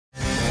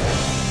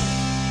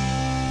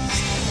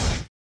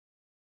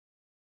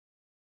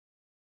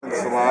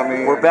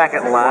salami. We're back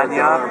at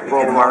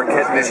Lagniappe in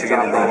Marquette, Michigan,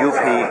 in the UP,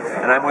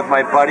 and I'm with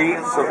my buddy,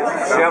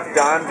 Chef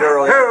Don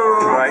Durley.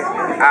 Right?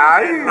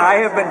 I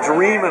have been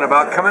dreaming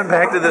about coming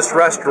back to this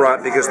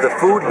restaurant because the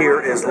food here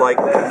is like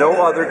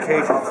no other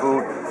Cajun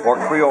food or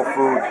Creole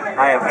food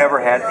I have ever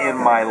had in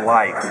my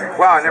life.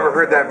 Wow, I never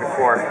heard that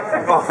before.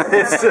 Oh,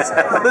 it's just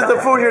the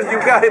food here. You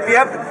got if you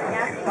have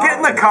get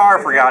in the car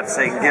for God's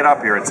sake, get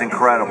up here. It's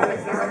incredible.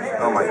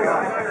 Oh my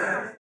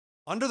God.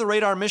 Under the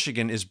Radar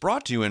Michigan is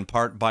brought to you in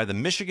part by the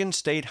Michigan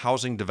State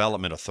Housing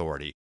Development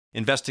Authority,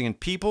 investing in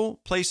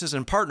people, places,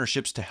 and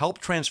partnerships to help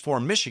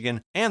transform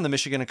Michigan and the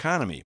Michigan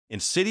economy.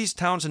 In cities,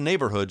 towns, and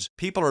neighborhoods,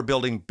 people are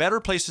building better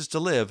places to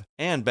live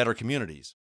and better communities.